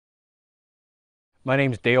My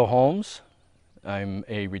name's Dale Holmes. I'm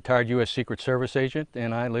a retired U.S. Secret Service agent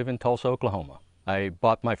and I live in Tulsa, Oklahoma. I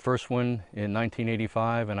bought my first one in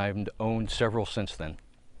 1985 and I've owned several since then. It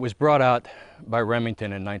was brought out by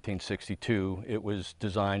Remington in 1962. It was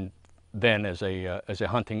designed then as a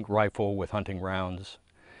hunting rifle with hunting rounds,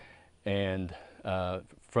 and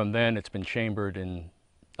from then it's been chambered in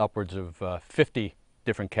upwards of 50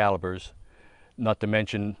 different calibers, not to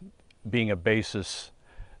mention being a basis,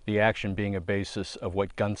 the action being a basis of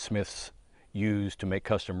what gunsmiths use to make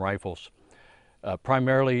custom rifles.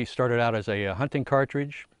 Primarily started out as a hunting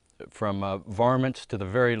cartridge, from varmints to the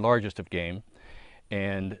very largest of game,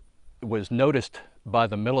 and was noticed by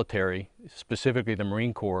the military, specifically the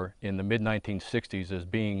Marine Corps, in the mid-1960s as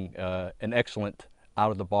being an excellent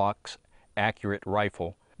out-of-the-box, accurate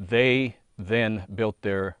rifle. They then built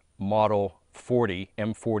their Model 40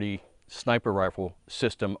 M40 sniper rifle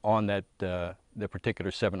system on that the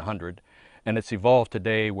particular 700, and it's evolved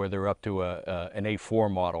today where they're up to an A4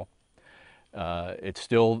 model. It's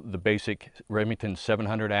still the basic Remington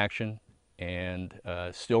 700 action, and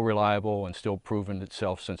still reliable and still proven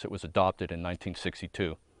itself since it was adopted in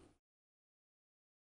 1962.